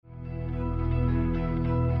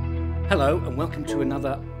Hello and welcome to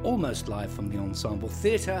another almost live from the Ensemble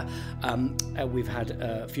Theatre. We've had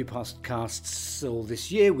a few past casts all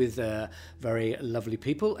this year with very lovely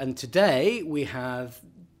people, and today we have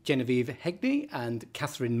Genevieve Hegney and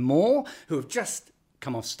Catherine Moore, who have just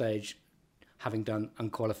come off stage having done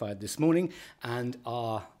Unqualified this morning and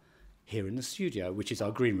are here in the studio, which is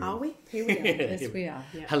our green room. Are we? Here we are. Yes, we are.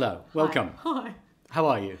 Yeah. Hello, welcome. Hi. How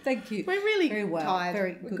are you? Thank you. We're really very well. tired.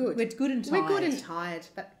 Very We're good. good. We're good and tired. We're good and tired,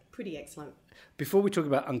 but pretty excellent. Before we talk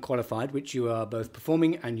about Unqualified, which you are both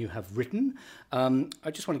performing and you have written,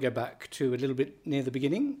 I just want to go back to a little bit near the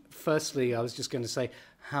beginning. Firstly, I was just going to say,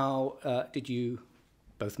 how did you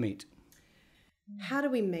both meet? How do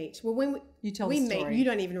we meet? Well, when You tell we the meet, story. you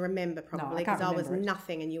don't even remember probably I can't because I was remember it.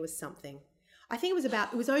 nothing and you was something. I think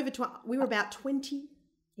it was over. We were about 20.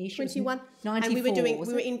 21, 94, and we was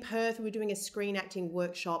were it? in Perth. We were doing a screen acting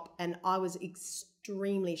workshop, and I was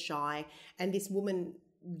extremely shy. And this woman,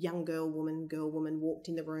 girl woman, walked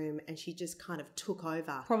in the room, and she just kind of took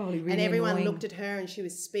over. Probably really And everyone annoying. looked at her, and she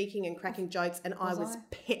was speaking and cracking jokes, and I was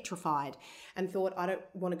petrified, and thought, I don't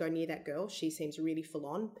want to go near that girl. She seems really full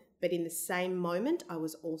on. But in the same moment, I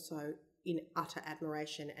was also in utter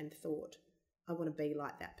admiration and thought, I want to be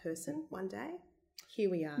like that person one day. Here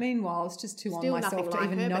we are. Meanwhile, I was just too Still on myself nothing to like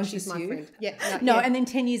even her, but notice she's my you. friend. Yeah, No, yeah. and then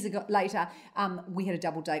 10 years later, we had a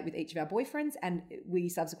double date with each of our boyfriends, and we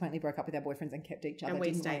subsequently broke up with our boyfriends and kept each other. And we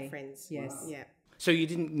didn't stayed we? friends. Yes. Yeah. So you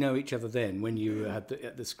didn't know each other then when you had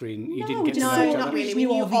at the screen? You No, didn't we get to just know saw each not other? really. We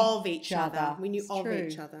knew of each other. We knew It's of true.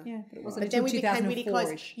 each other. Yeah, but it wasn't But then until we became really close.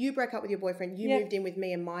 2004-ish. You broke up with your boyfriend. You Yeah. moved in with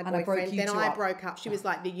me and my And I broke boyfriend. you Then two I up. broke up. She was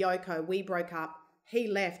like the Yoko. We broke up. He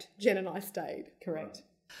left. Jen and I stayed. Correct.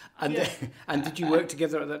 And and did you work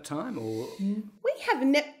together at that time, or? We have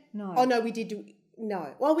No. Oh no, we did.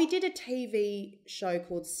 No. Well, we did a TV show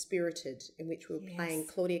called Spirited, in which we were playing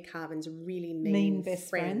Claudia Carvin's really mean best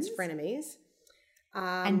friends, friends. frenemies.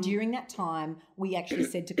 And during that time, we actually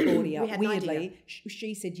said to Claudia, We had an idea. weirdly,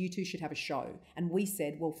 she said, you two should have a show. And we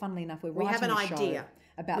said, well, funnily enough, we're We writing have an a show idea.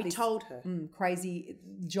 about We this told her. crazy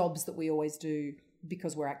jobs that we always do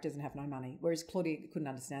because we're actors and have no money. Whereas Claudia couldn't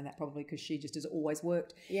understand that probably because she just has always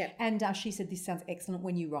worked. Yeah. And she said, this sounds excellent.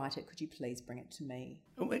 When you write it, could you please bring it to me?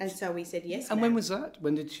 And so we said yes. And ma'am. when was that?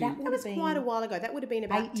 When did she? That was quite a while ago. That would have been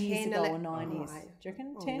about 8 years 10, ago 11, or 9 years. Oh, Do you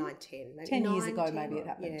reckon? oh, 10? 9, 10. Maybe 10 years 9, ago 10, maybe it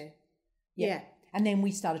happened. Yeah. And then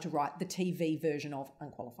we started to write the TV version of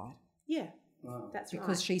Unqualified. Yeah. That's right.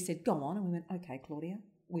 Because she said, go on. And we went, okay, Claudia,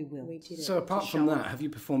 we will. We did it. So apart from that, have you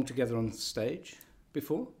performed together on stage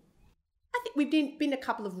before? I think we've been a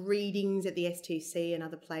couple of readings at the STC and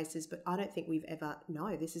other places, but I don't think we've ever.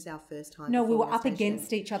 No, this is our first time. No, we were performing on up stage against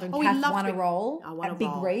together. each other, and Oh, we Kath loved won a it. role I won at a Big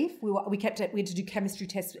role. Reef. We had to do chemistry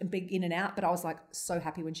tests and big in and out, but I was like so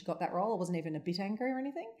happy when she got that role. I wasn't even a bit angry or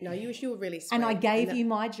anything. No, you were really sweet. And I gave you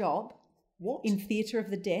my job what? in Theatre of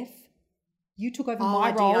the Deaf. You took over Oh, my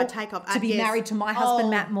I did. role I take off to be yes. married to my husband,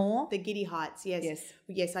 Oh, Matt Moore. The Giddy Heights. Yes.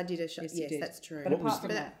 Yes, I did a show. Yes, you Yes, did. that's true. But apart from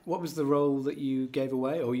that, What was the role that you gave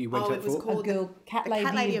away, or you went Oh, out it was for? called A girl, Cat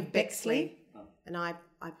Lady of Bexley, and I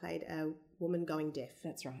played a woman going deaf.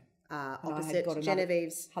 That's right. Opposite I had got another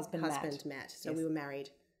Genevieve's husband, Matt. So Yes. we were married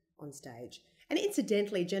on stage. And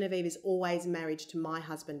incidentally, Genevieve is always married to my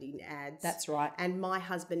husband in ads. That's right. And my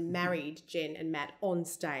husband married Jen and Matt on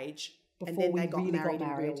stage. Before and then we they got really married, got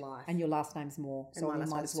married, in real life. and your last name's Moore, so my we last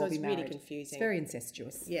might name- as well so be it's really married. confusing. It's very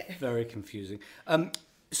incestuous. Yeah. Very confusing.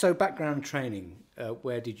 So background training,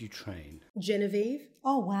 where did you train? Genevieve.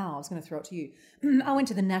 Oh, wow. I was going to throw it to you. I went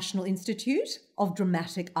to the National Institute of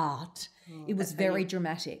Dramatic Art. It was very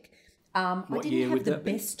dramatic. I What didn't year have would the that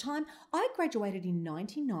be? best time. I graduated in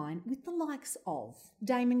 99 with the likes of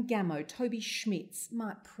Damon Gammo, Toby Schmitz,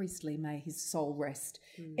 Mark Priestley, may his soul rest,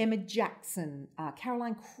 Emma Jackson,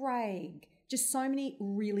 Caroline Craig, just so many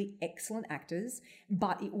really excellent actors,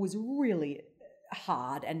 but it was really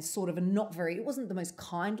hard and sort of it wasn't the most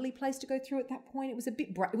kindly place to go through at that point. It was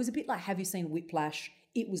a bit like, have you seen Whiplash?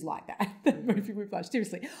 It was like that, the movie Whiplash,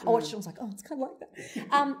 seriously. I watched it, I was like, oh, it's kind of like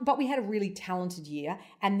that. But we had a really talented year,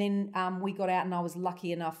 and then we got out and I was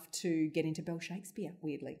lucky enough to get into Bell Shakespeare,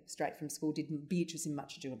 weirdly, straight from school, did Beatrice in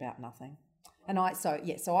Much Ado About Nothing. And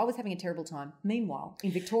so I was having a terrible time. Meanwhile,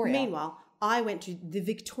 in Victoria. I went to the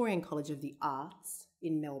Victorian College of the Arts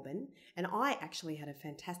in Melbourne, and I actually had a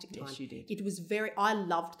fantastic time. Yes, you did. It was I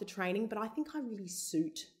loved the training, but I think I really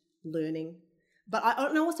suit learning. But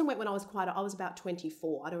I also went when I was about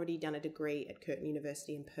 24. I'd already done a degree at Curtin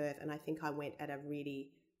University in Perth, and I think I went at a really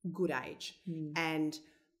good age. And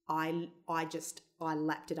I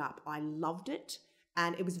lapped it up. I loved it.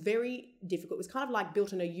 And it was very difficult. It was kind of like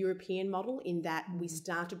built on a European model in that we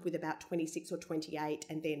started with about 26 or 28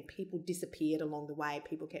 and then people disappeared along the way.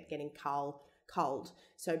 People kept getting cold.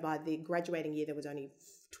 So by the graduating year, there was only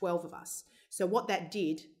 12 of us. So what that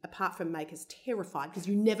did, apart from make us terrified, because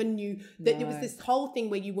you never knew that there was this whole thing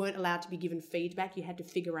where you weren't allowed to be given feedback. You had to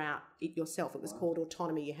figure out it yourself. It was called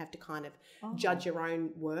autonomy. You have to kind of judge your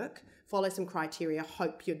own work, follow some criteria,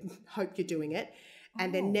 hope you're doing it.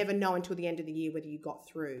 And then never know until the end of the year whether you got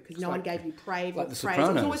through, because no one gave you praise or praise.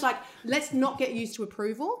 It was always like, let's not get used to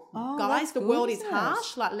approval, guys. The world is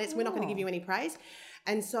harsh. Like, we're not going to give you any praise.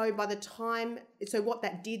 And so by the time, what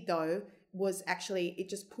that did though was actually it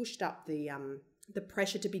just pushed up the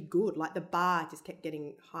pressure to be good. Like the bar just kept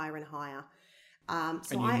getting higher and higher.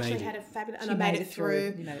 So I actually had a fabulous, and I made it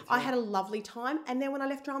through. I had a lovely time. And then when I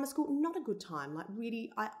left drama school, not a good time. Like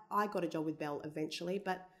really, I got a job with Belle eventually,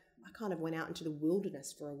 but I kind of went out into the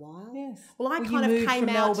wilderness for a while. Yes. Well, I kind of came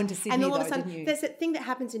out, Melbourne to Sydney, and all of a sudden, there's that thing that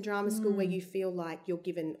happens in drama school where you feel like you're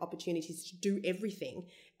given opportunities to do everything,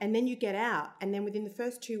 and then you get out, and then within the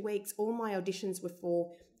first 2 weeks, all my auditions were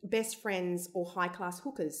for best friends or high class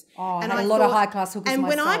hookers. And I had a lot of high class hookers. And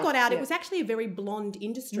myself. when I got out, it was actually a very blonde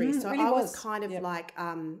industry, so really I was kind of like.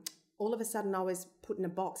 All of a sudden I was put in a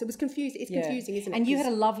box. It was confusing. It's confusing, isn't it? And you had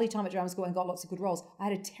a lovely time at drama school and got lots of good roles. I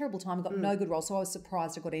had a terrible time and got no good roles, so I was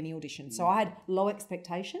surprised I got any auditions. So I had low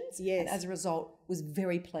expectations, and as a result was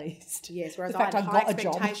very pleased. Yes, whereas the fact I had I high got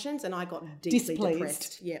expectations and I got deeply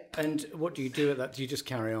depressed. Yep. And what do you do at that? Do you just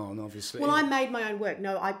carry on, obviously? Well, I made my own work.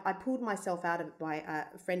 No, I pulled myself out of it by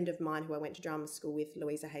a friend of mine who I went to drama school with,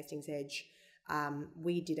 Louisa Hastings Edge.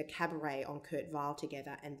 We did a cabaret on Kurt Weill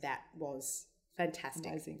together, and that was fantastic.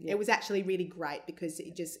 Amazing, It was actually really great because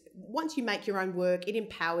it just, once you make your own work, it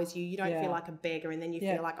empowers you. You don't feel like a beggar, and then you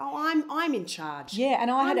feel like, oh, I'm in charge. Yeah, and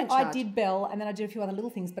I did Belle, and then I did a few other little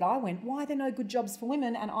things, but I went, why are there no good jobs for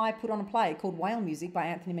women? And I put on a play called Whale Music by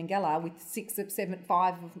Anthony Minghella with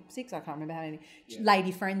 5 of 6, I can't remember how many,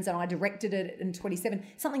 lady friends, and I directed it in 27,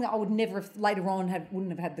 something that I would never have, later on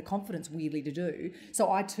wouldn't have had the confidence weirdly to do.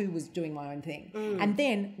 So I too was doing my own thing. And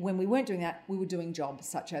then when we weren't doing that, we were doing jobs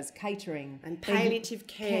such as catering and palliative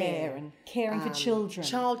care and caring for children.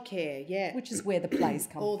 Childcare, which is where the plays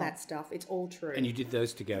come all from. that stuff. It's all true. And you did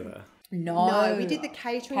those together? No, we did the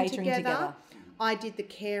catering together. I did the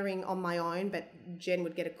caring on my own, but Jen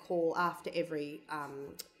would get a call after every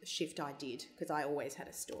shift I did because I always had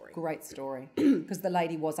a story. Great story. Because the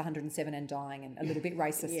lady was 107 and dying and a little bit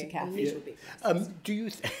racist to Kath. A little bit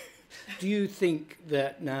racist. Do you think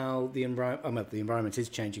that now the environment is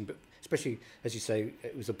changing, but especially, as you say,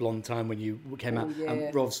 it was a blonde time when you came out.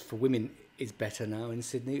 Rovs for women is better now in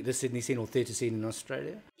Sydney, the Sydney scene or theatre scene in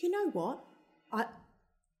Australia? You know what?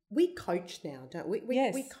 We coach now, don't we?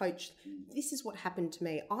 We coach. This is what happened to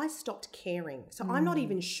me. I stopped caring. So I'm not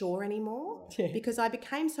even sure anymore because I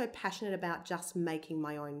became so passionate about just making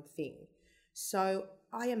my own thing. So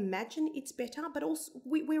I imagine it's better, but also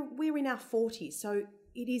we're in our 40s, so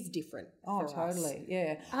it is different. Oh, totally.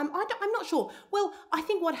 Yeah. I'm not sure. Well, I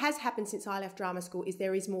think what has happened since I left drama school is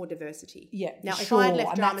there is more diversity. Yeah. Now, if I had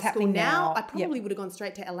left drama school now, I probably would have gone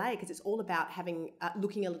straight to LA because it's all about having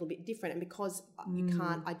looking a little bit different. And because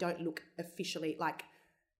I don't look officially like,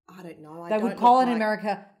 I don't know. They would call it in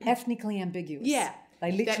America ethnically ambiguous. Yeah.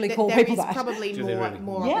 They literally call people that. There is probably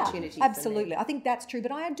more opportunity. Absolutely. I think that's true.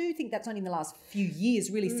 But I do think that's only in the last few years,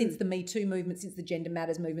 really, since the Me Too movement, since the Gender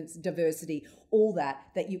Matters movements, diversity, all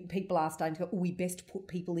that people are starting to go, we best put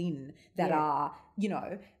people in that are,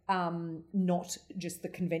 not just the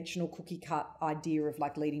conventional cookie cut idea of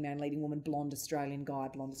like leading man, leading woman, blonde Australian guy,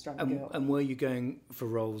 blonde Australian girl. And were you going for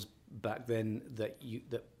roles back then that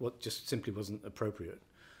what just simply wasn't appropriate?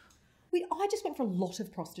 I just went for a lot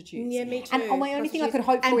of prostitutes. Yeah, me too. And my only thing I could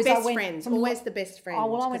hope for is I went... friends, always the best friends. Oh,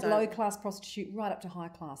 well, I went low-class prostitute right up to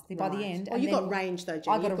high-class. By the end... Oh, you got range though,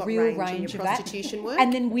 Jen. I got a real range of prostitution work.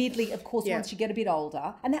 And then weirdly, of course, once you get a bit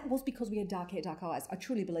older, and that was because we had dark hair, dark eyes. I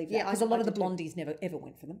truly believe that. Because a lot of the blondies never, ever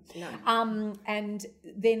went for them. No. And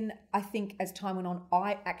then I think as time went on,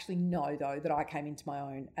 I actually know, though, that I came into my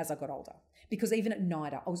own as I got older. Because even at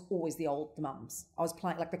NIDA, I was always the mums. I was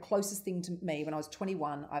playing, like the closest thing to me when I was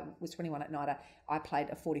 21, I was 21 at NIDA, I played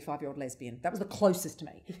a 45-year-old lesbian. That was the closest to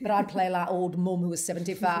me. But I'd play like old mum who was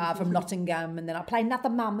 75 from Nottingham, and then I'd play another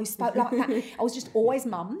mum who spoke like that. I was just always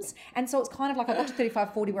mums. And so it's kind of like I got to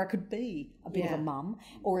 35, 40 where I could be a bit of a mum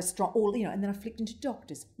or a strong, and then I flipped into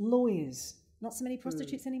doctors, lawyers, not so many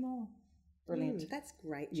prostitutes anymore. Brilliant. That's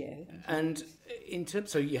great, Jen. And in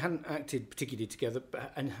terms, so you hadn't acted particularly together,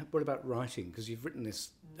 and what about writing? Because you've written this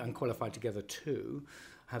Unqualified together too.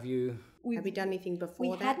 Have you? Have we done anything before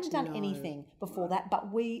We that? hadn't done No. anything before that,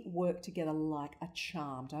 but we work together like a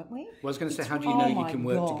charm, don't we? Well, I was going to say, how do you Oh know you my can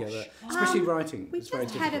work gosh. together, especially writing? We It's very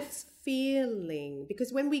just had a difficult. feeling,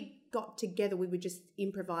 because when we got together, we would just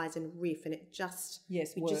improvise and riff, and it just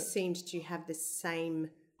Worked. just seemed to have the same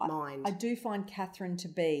mind. I do find Catherine to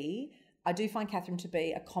be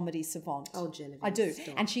a comedy savant. Oh, Genevieve, I do.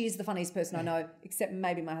 stop. And she is the funniest person I know, except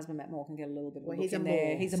maybe my husband Matt Moore can get a little bit of a Well, look he's in a there.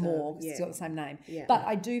 Moore, He's a so, Moore, 'cause yeah. he's got the same name. Yeah. But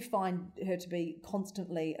I do find her to be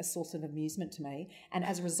constantly a source of amusement to me. And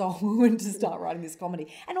as a result, we wanted to start writing this comedy.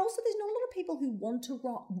 And also, there's not a lot of people who want to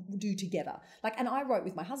do together. And I wrote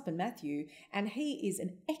with my husband Matthew, and he is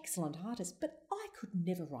an excellent artist, but I could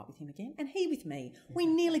never write with him again, and he with me. We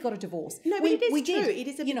nearly got a divorce. No, but it is true. It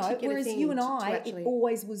is a particular whereas thing you and to I, actually- it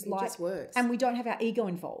always was it like, just works. and we don't have our ego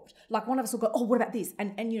involved. Like one of us will go, oh, what about this?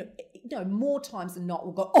 And more times than not,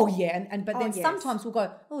 we'll go, oh yeah, but then yes. sometimes we'll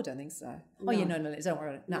go, oh, I don't think so. Oh yeah, no, don't worry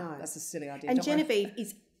about it. No, No. that's a silly idea. And Don't worry. Genevieve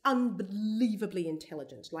is unbelievably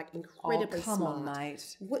intelligent, incredibly come smart. on,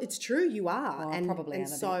 mate. Well, it's true, you are. Well, I probably am a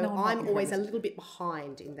bit. so No, I'm not I'm always a incredibly- little bit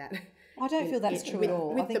behind in that. I don't feel that's true with, at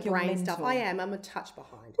all. With I think the you're brain mental. stuff, I am. I'm a touch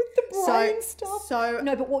behind. With the brain stuff. So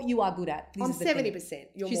No, but what you are good at. I'm 70%.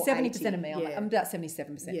 You're She's more 70% 80. of me. Yeah. I'm about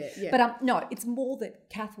 77%. Yeah. But no, it's more that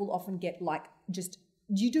Kath will often get just.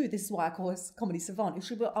 You do. This is why I call her comedy savant.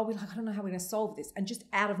 I'll be like, I don't know how we're going to solve this, and just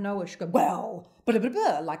out of nowhere she'll go, well, blah blah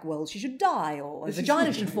blah, well, she should die, or her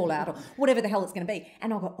vagina should fall out, or whatever the hell it's going to be.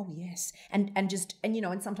 And I'll go, oh yes, and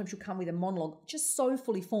sometimes she'll come with a monologue just so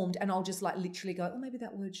fully formed, and I'll just literally go, oh, maybe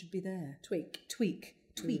that word should be there. Tweak.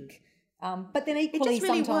 But then equally, it just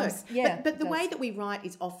really sometimes, works. yeah. But the way that we write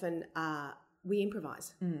is often we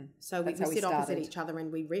improvise. So we That's how we sit opposite started. each other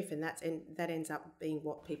and we riff, and that ends up being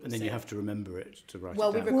what people And then say. you have to remember it to write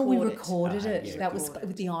Well, it down. We Record it. recorded it. yeah, That was record it.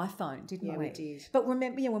 with the iPhone, didn't we? Yeah, we did. But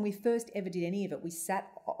remember, when we first ever did any of it, we sat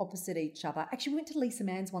opposite each other. Actually, we went to Lisa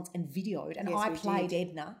Mann's once and videoed, and Yes, I we played did.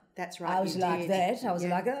 Edna. That's right, I was you like did. that. I was Yeah.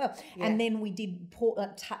 like, oh. Yeah. And then we did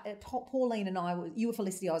Pauline and I. You were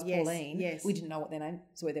Felicity, I was Yes, Pauline. yes. We didn't know what their names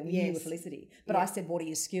were then. We knew you were Yes. Felicity. But Yeah. I said, what are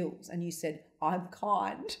your skills? And you said, I'm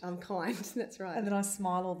kind. I'm kind. That's right. And then I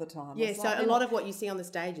smile all the time. I Yeah, was so like, a lot of what you see on the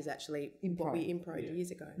stage is actually what Improv. we impro'd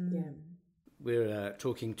years ago. Yeah. We're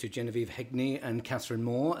talking to Genevieve Hegney and Catherine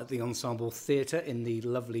Moore at the Ensemble Theatre in the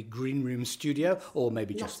lovely Green Room studio, or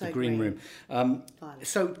maybe just so the Green green. Room.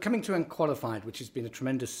 So coming to UNQUALIFIED, which has been a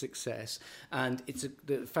tremendous success, and it's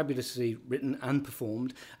fabulously written and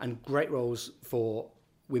performed, and great roles for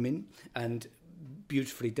women, and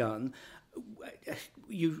beautifully done.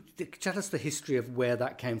 You tell us the history of where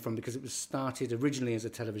that came from, because it was started originally as a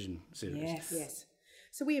television series. Yes.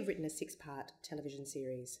 So we have written a 6-part television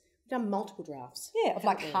series. We've done multiple drafts. Yeah, of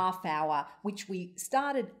half hour, which we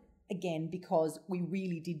started again because we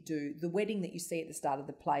really did do the wedding that you see at the start of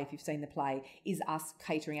the play. If you've seen the play, is us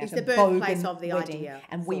catering out It's a the birthplace Bogan of the wedding, idea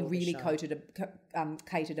and we for the really show.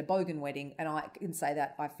 catered a Bogan wedding. And I can say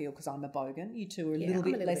that I feel because I'm a Bogan. You two are a Yeah, little I'm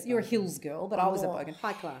a bit little less. bit You're a Bogan. Hills girl, but I'm I was a more Bogan.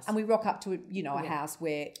 high class. And we rock up to a house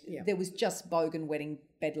where Yeah. there was just Bogan wedding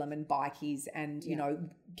bedlam and bikies, and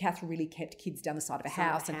Catherine really kept kids down the side of a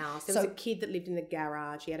house. There was a kid that lived in the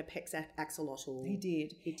garage. He had a Pex axolotl. He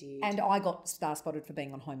did. And And I got star spotted for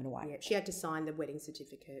being on Home and Away. yeah, she had to sign the wedding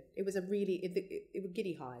certificate. It was a really, it were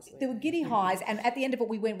giddy highs. There were giddy highs, and at the end of it,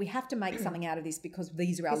 we went, we have to make something out of this because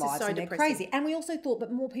these are our This is lives so and they're depressing. crazy. And we also thought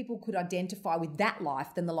that more people could identify with that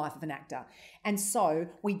life than the life of an actor. And so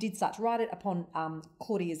we did start to write it upon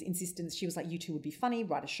Claudia's insistence. She was like, you two would be funny,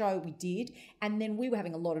 write a show. We did. And then we were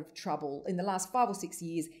having a lot of trouble in the last 5 or 6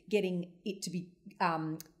 years getting it to be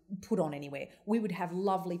put on anywhere. We would have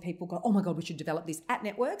lovely people go, oh my God, we should develop this at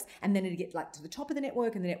networks, and then it'd get to the top of the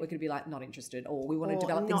network, and the network would be like, not interested, or we want to Or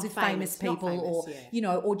develop things not with famous famous, not people, famous,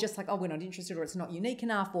 or or just like, oh, we're not interested, or it's not unique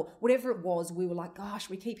enough, or whatever it was. We were like, gosh,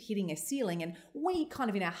 we keep hitting a ceiling, and we kind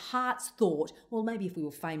of in our hearts thought, well, maybe if we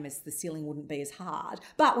were famous, the ceiling wouldn't be as hard.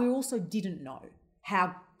 But we also didn't know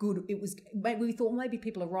how good it was. Maybe we thought maybe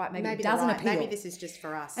people are right, maybe it doesn't appeal. Maybe this is just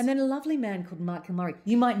for us. And then a lovely man called Mark Kilmurry.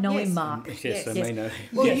 You might know him, Mark. Yes, I may know.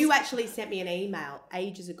 Well, Yes. you actually sent me an email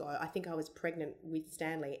ages ago. I think I was pregnant with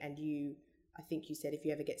Stanley, and I think you said if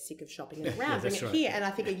you ever get sick of shopping it around, bring that's it right. here. And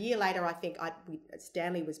I think a year later,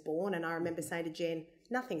 Stanley was born, and I remember saying to Jen,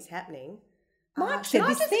 nothing's happening. Mark Should said I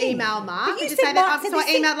this just thing. email Mark But you and just said say Mark that? said So I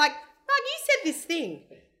this thing. emailed Mark, you said this thing.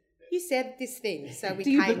 you said this thing. So we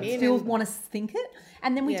Do you came in still and want to think it?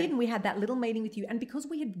 And then we did, and we had that little meeting with you. And because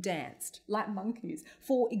we had danced like monkeys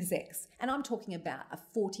for execs, and I'm talking about a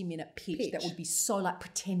 40-minute pitch that would be so like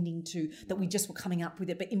pretending that we just were coming up with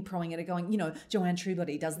it, but improing it and going, Joanne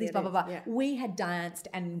Trubody does this, blah, blah, blah. Yeah. We had danced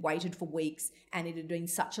and waited for weeks, and it had been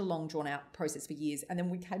such a long, drawn-out process for years. And then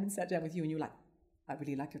we came and sat down with you, and you were like, I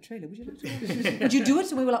really like your trailer. Would you do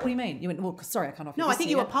it? And we were like, what do you mean? You went, well, sorry, I can't offer you. No, I think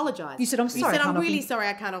you apologised. You said, I'm sorry. You said, I'm really sorry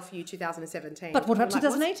I can't offer you 2017. But what about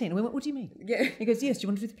 2018? And we went, what do you mean? Yeah. He goes, yes, do you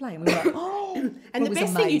want to do the play? And we were like, oh. And the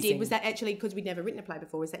best thing you did was that actually, because we'd never written a play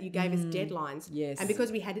before, was that you gave us deadlines. Yes. And because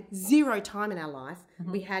we had zero time in our life,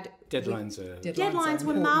 we had... Deadlines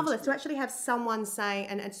were marvellous. To actually have someone saying...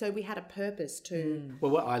 And so we had a purpose to...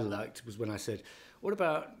 Well, what I liked was when I said, what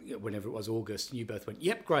about whenever it was August, and you both went,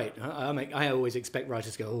 yep, great. I always expect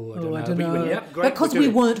writers to go, I don't know. I don't But you went, know. yep, great. Because we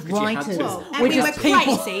weren't writers. Well, and We're we were just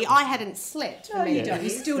people. crazy. I hadn't slept. No, you don't.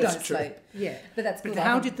 You still That's don't true. sleep. Yeah. But that's good. But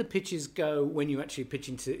how did the pitches go when you actually pitch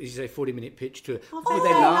into, as you say, 40-minute pitch to? Oh, were they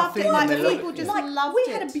they loved laughing? it. Like, and they people just Like, loved we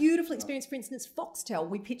it. had a beautiful experience. For instance, Foxtel,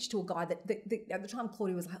 we pitched to a guy that at the time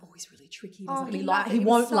Claudia was like, oh, he's really tricky. He doesn't Oh, really he like. loved it. He He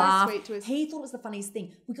was won't so laugh. sweet to us. He thought it was the funniest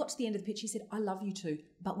thing. We got to the end of the pitch. He said, I love you too,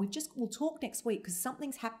 but we'll talk next week because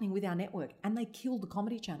something's happening with our network. And they killed the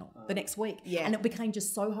Comedy Channel the next week. Yeah. And it became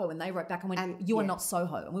just Soho. And they wrote back and went, And, you are yeah. not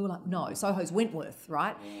Soho. And we were like, no, Soho's Wentworth,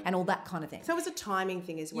 right? And all that kind of thing. So it was a timing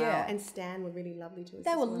thing as well. Yeah. And Stan were really lovely to us.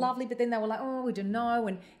 They as were well. lovely, but then they were like, oh, we don't know,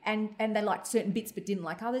 and they liked certain bits but didn't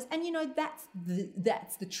like others. And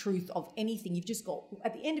that's the truth of anything. You've just got,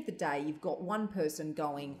 at the end of the day, you've got one person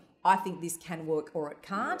going, I think this can work or it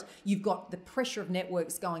can't. You've got the pressure of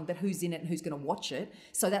networks going, but who's in it and who's going to watch it?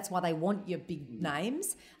 So that's why they want your big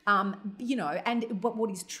names. But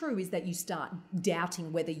what is true is that you start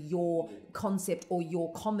doubting whether your concept or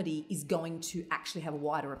your comedy is going to actually have a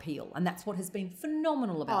wider appeal. And that's what has been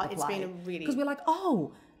phenomenal about the play. It's been a really... Because we're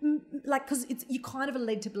like, because you kind of are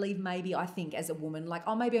led to believe, maybe, I think, as a woman, like,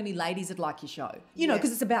 oh, maybe only ladies would like your show,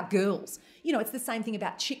 because it's about girls. It's the same thing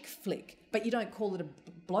about chick flick, but you don't call it a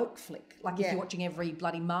bloke flick, like if you're watching every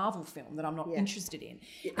bloody Marvel film that I'm not interested in.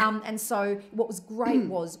 And so what was great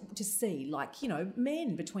was to see, like,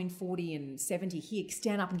 men between 40 and 70 here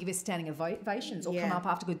stand up and give us standing ovations or come up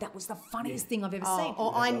after good. That was the funniest thing I've ever seen.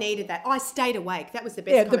 Oh, I needed that. I stayed awake. That was the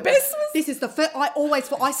best. Yeah, the best was... This is the first...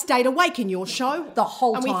 I stayed awake in your show. The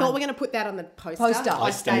whole time. And we thought we're going to put that on the poster.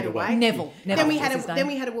 I stayed awake. Neville. Then we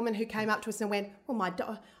had a woman who came up to us and went,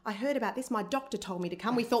 oh, I heard about this. My doctor told me to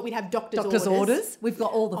come. We thought we'd have doctor's orders. We've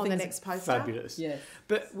got all the on things. the next poster. Fabulous. Yes.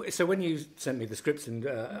 But so when you sent me the scripts and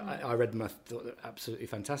I read them, I thought they were absolutely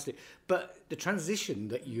fantastic. But the transition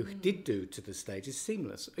that you did do to the stage is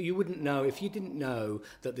seamless. You wouldn't know, if you didn't know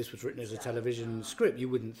that this was written as a television script, you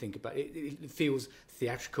wouldn't think about it. It feels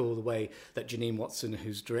theatrical, the way that Janine Watson,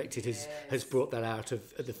 who's directed, has brought that out of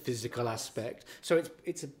the physical aspect. So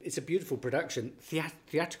it's a beautiful production,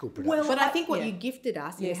 theatrical production. Well, but I think what you gifted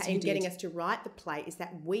us in did. getting us to write the play is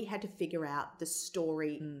that we had to figure out the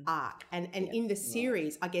story arc. And in the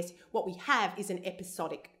series, I guess what we have is an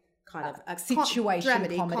episodic kind of a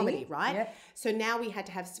situation comedy, right? Yep. So now we had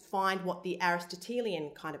to find what the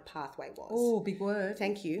Aristotelian kind of pathway was. Oh, big word.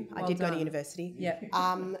 Thank you. Well I did go done. to university. Yeah.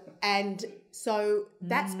 And so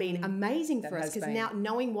that's been amazing for us has because been. now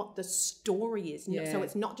knowing what the story is, Yeah. so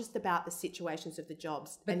it's not just about the situations of the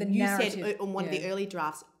jobs. But and the you narrative, said on one of the early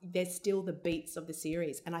drafts, there's still the beats of the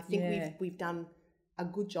series, and I think we've done a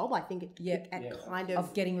good job, I think, at kind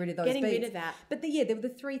of getting rid of those getting beats. rid of that. But there were the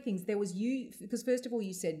three things. There was you, because first of all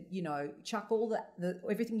you said, chuck all the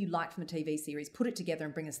everything you liked from the TV series, put it together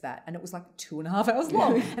and bring us that. And it was like 2.5 hours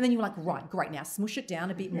long. And then you were like, right, great, now smush it down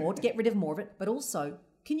a bit more to get rid of more of it. But also,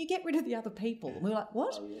 can you get rid of the other people? And we were like,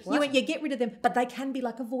 what? You went, get rid of them, but they can be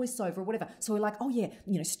like a voiceover or whatever. So we're like, oh yeah,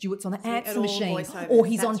 Stuart's on the answer machine, or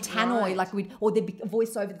he's on Tannoy, or there'd be a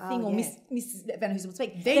voiceover thing, or Mrs. Van Hoos would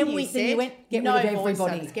speak. Then you went, get rid of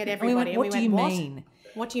everybody. Get everybody. And we went, what do you mean?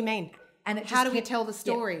 What do you mean? And how do we tell the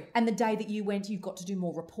story? Yeah. And the day that you went, you've got to do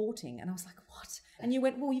more reporting. And I was like, what? And you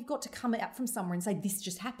went, well, you've got to come out from somewhere and say, this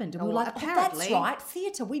just happened. And we were like, apparently. Oh, that's right.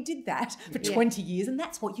 Theatre, we did that for 20 years. And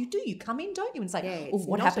that's what you do. You come in, don't you? And say, it's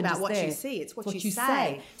what not happened about just what there. you see. It's what you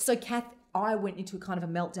say. So, Kath, I went into a kind of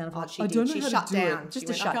a meltdown of she I did. don't know She how shut to do down. it. Just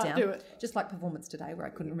She a went, I can't shutdown. do it. Just like performance today where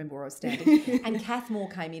I couldn't remember where I was standing. And Kath Moore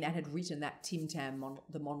came in and had written that Tim Tam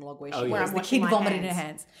the monologue where she where was I'm the kid washing my vomited in her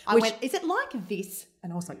hands. hands. I went, is it like this?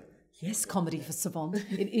 And I was like, Yes, comedy for savant.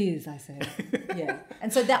 It is, I said. Yeah.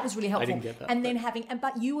 And so that was really helpful. I didn't get that. And then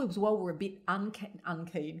but you as well were a bit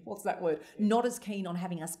unkeen. What's that word? Not as keen on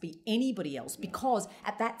having us be anybody else, because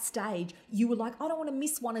at that stage you were like, I don't want to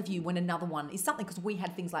miss one of you when another one is something, because we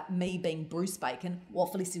had things like me being Bruce Bacon, while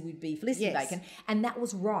Felicity would be Felicity Bacon, and that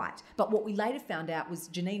was right. But what we later found out was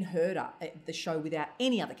Janine heard the show without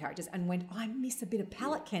any other characters and went, I miss a bit of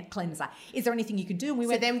palate cleanser. Is there anything you can do? And we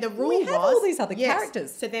went, then the rule we have all these other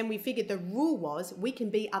characters. So then we figured the rule was we can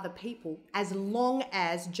be other people as long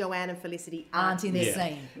as Joanne and Felicity aren't in the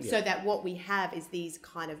scene. So that what we have is these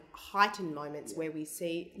kind of heightened moments where we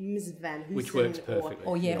see Ms. Van Hoosen, which works perfectly.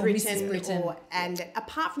 or Mrs. Britton. And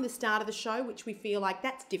apart from the start of the show, which we feel like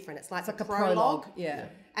that's different. It's like a prologue. Yeah.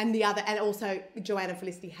 And the other, and also Joanne and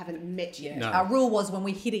Felicity haven't met yet. No. Our rule was when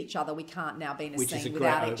we hit each other, we can't now be in a scene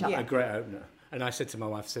without each other. A great opener. And I said to my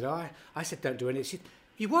wife, I said, don't do any. She said,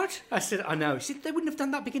 you what? I said, I know. She said, they wouldn't have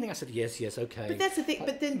done that beginning. I said, yes, okay. But that's the thing.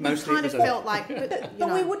 But then we kind of felt like...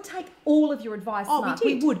 But we would take all of your advice, Mark.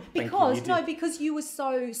 We would. Because you were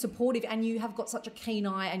so supportive and you have got such a keen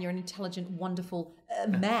eye and you're an intelligent, wonderful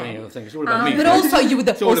man. It's all about me. But also you were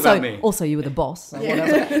the you were the boss. So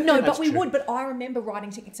no, but we would. But I remember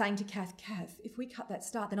saying to Kath, if we cut that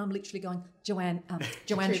start, then I'm literally going, Joanne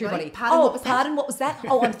Truebody. Pardon, what was that?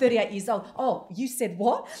 Oh, I'm 38 years old. Oh, you said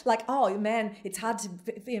what? Like, oh man, it's hard to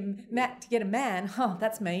get a man. Huh,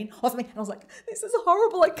 that's mean. Or something. And I was like, this is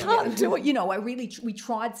horrible. I can't do it. You know, we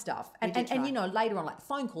tried stuff, and you know, later on, like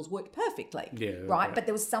phone calls worked perfectly. Yeah. Right. But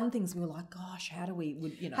there was some things we were like, gosh, how do we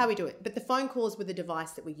do it? But the phone calls were the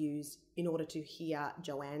device that we used in order to hear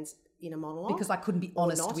Joanne's inner monologue, because I couldn't be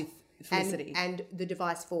honest with Felicity. And the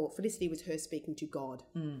device for Felicity was her speaking to God,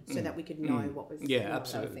 so that we could know what was... Yeah,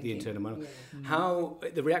 absolutely, the internal monologue. Yeah. How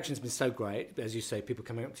the reaction's been so great, as you say, people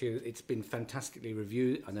coming up to you, it's been fantastically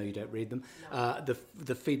reviewed. I know you don't read them. No.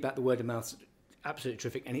 The feedback, the word of mouth, absolutely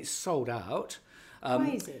terrific, and it's sold out.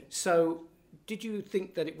 Crazy. So... did you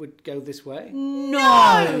think that it would go this way?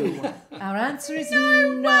 No! Our answer is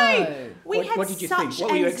no. Way. What did you think?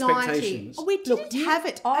 What were your expectations? We didn't have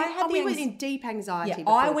it. We went in deep anxiety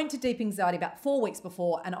before. I went to deep anxiety about 4 weeks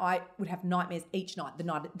before, and I would have nightmares each night,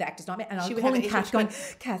 the actor's nightmare, and I would call Kath going,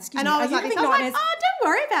 Kath, excuse me, I was like, nightmares? Oh, don't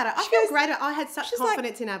worry about it. I feel great. I had such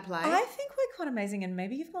confidence in our play. I think we're quite amazing, and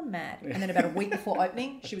maybe you've gone mad. And then about a week before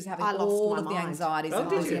opening, she was having all of the anxieties and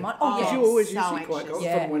losing her mind. Oh, yeah. You always usually quite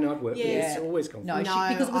confident. From when I'd worked with you, it's always confident. No,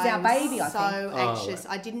 because it was our baby, I think. So anxious.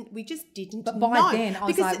 We just didn't know. But by then, I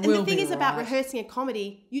was like, and the thing is about rehearsing a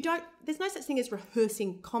comedy, there's no such thing as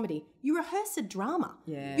rehearsing comedy. You rehearse a drama.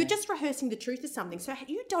 Yeah. You're just rehearsing the truth of something. So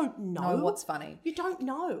you don't know what's funny. You don't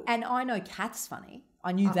know. And I know Kath's funny.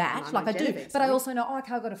 I knew that, I do. But I also know,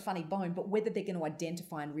 okay, I've got a funny bone, but whether they're going to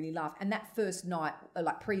identify and really laugh. And that first night,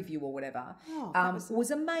 like preview or whatever, was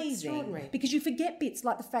amazing. Because you forget bits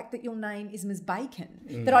like the fact that your name is Ms. Bacon,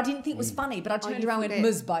 that I didn't think was funny, but I turned around and went,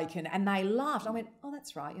 Ms. Bacon, and they laughed. I went, oh,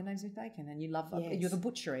 that's right, your name's Ms. Bacon, and you love you're the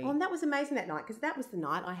butchery. Oh, and that was amazing that night, because that was the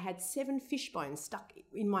night I had 7 fish bones stuck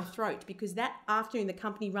in my throat, because that afternoon, the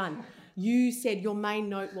company run, you said your main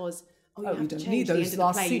note was, you have to change the end of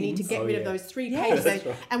the play. You need to get rid of those 3 pages. Right.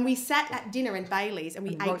 And we sat at dinner in Bailey's and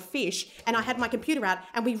we ate fish, and I had my computer out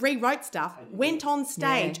and we rewrote stuff, went on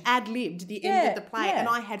stage, ad-libbed the end of the play, and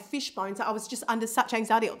I had fish bones. I was just under such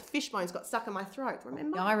anxiety. The fish bones got stuck in my throat,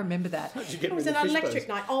 remember? Yeah, I remember that. It was an electric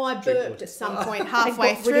night. Oh, I burped at some point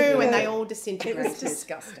halfway through and they all disintegrated. It was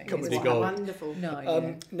disgusting. It was wonderful.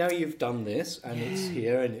 No, now you've done this and it's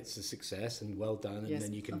here and it's a success and well done, and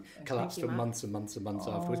then you can collapse for months and months and months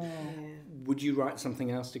afterwards. Would you write something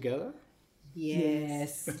else together?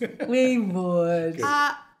 Yes, we would.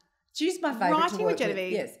 She's my favourite writing to work with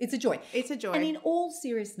Genevieve. Yes, it's a joy. It's a joy. And in all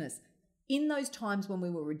seriousness, in those times when we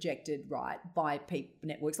were rejected, right, by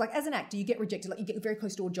networks, like as an actor, you get rejected, like you get very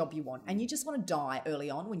close to a job you want, and you just want to die early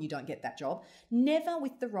on when you don't get that job. Never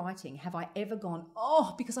with the writing have I ever gone,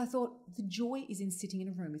 because I thought the joy is in sitting in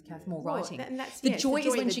a room with Kath Moore writing. The joy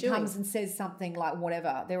is when she comes and says something like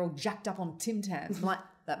whatever, they're all jacked up on Tim Tams. I'm like,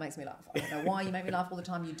 that makes me laugh. I don't know why you make me laugh all the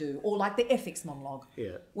time. You do. Or like the ethics monologue,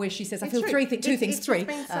 where she says, "I feel two things.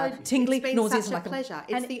 Tingly, it's been nauseous, such like a pleasure.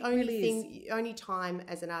 It's the only time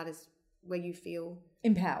as an artist where you feel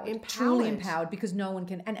empowered, truly empowered, because no one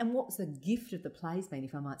can. And what's the gift of the plays been,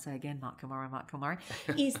 if I might say again, Mark Kilmurry,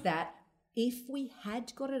 is that if we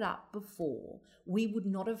had got it up before, we would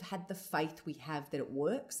not have had the faith we have that it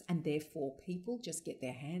works, and therefore people just get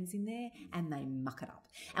their hands in there and they muck it up.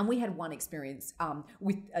 And we had one experience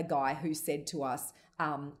with a guy who said to us,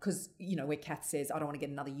 because, where Kath says, I don't want to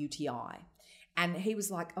get another UTI. And he was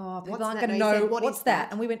like, oh, people What's aren't that? going to No, he know, said, "What what's is that?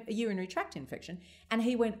 that?" And we went, a urinary tract infection. And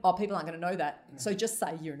he went, oh, people aren't going to know that. So just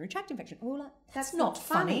say urinary tract infection. And we were like, that's not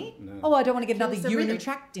funny. No. Oh, I don't want to get another Kills the urinary rhythm.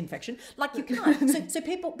 tract infection. Like you can't. So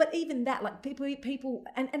people, but even that, like people,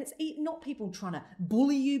 and it's not people trying to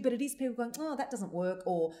bully you, but it is people going, oh, that doesn't work,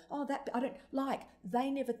 or, oh, that, I don't, like, they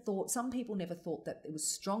never thought, some people never thought that it was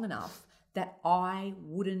strong enough that I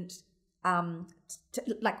wouldn't,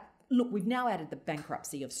 look, we've now added the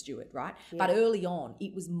bankruptcy of Stuart, right? Yeah. But early on,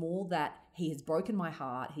 it was more that he has broken my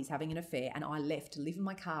heart, he's having an affair, and I left to live in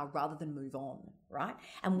my car rather than move on, right?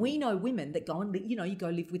 And we know women that go and, you go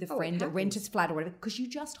live with a friend, a renter's flat or whatever, because you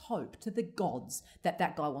just hope to the gods that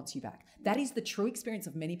that guy wants you back. That is the true experience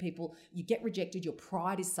of many people. You get rejected, your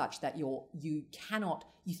pride is such that you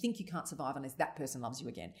think you can't survive unless that person loves you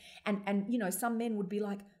again. And some men would be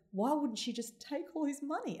like, why wouldn't she just take all his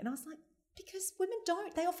money? And I was like, because women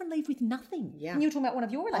don't. They often leave with nothing. Yeah. And you were talking about one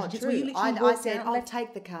of your relationships where you literally I said, I'll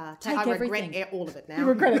take the car. I regret all of it now. You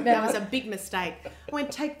regret it now. That was a big mistake. I went,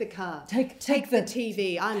 take the car. Take the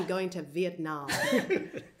TV. I'm going to Vietnam.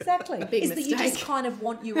 Exactly. Big mistake. That you just kind of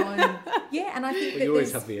want your own... Yeah, and I think that you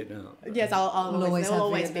always have Vietnam. Yes, I'll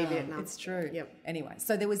always be Vietnam. It's true. Yep. Anyway,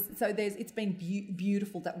 it's been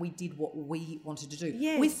beautiful that we did what we wanted to do.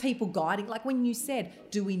 Yes. With people guiding. Like when you said,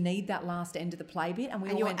 do we need that last end of the play bit? And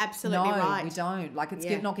you're went, absolutely right. No, we don't. Like it's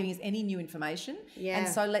not giving us any new information. Yeah. And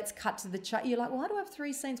so let's cut to the chat. You're like, well, I do have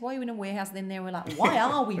 3 scenes. Why are you in a warehouse? Then there we're like, why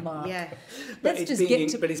are we, Mark? Yeah. But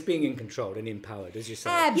it's being in control and empowered, as you say.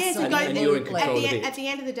 Absolutely. Yes, and you're in control of it. At the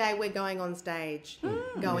end of the day, we're going on stage,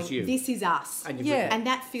 going, this is us. And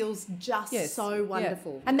that feels just so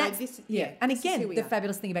wonderful. Yeah. And that's And again, the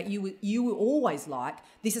fabulous thing about you were always like,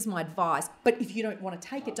 this is my advice, but if you don't want to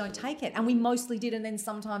take it, don't take it. And we mostly did, and then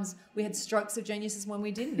sometimes we had strokes of geniuses when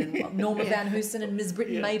we didn't. And Norma Van Hoosen and Ms.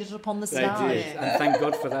 Britton made it upon the stage. They did, and thank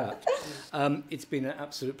God for that. It's been an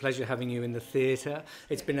absolute pleasure having you in the theatre.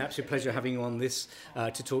 It's been an absolute pleasure having you on this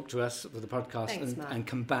to talk to us for the podcast. Thanks, and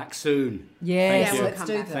come back soon. Yes, let's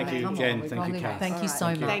do that. Thank you, Jen. Thank you, Kath. Thank you so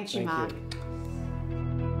much. Thank you, Mark.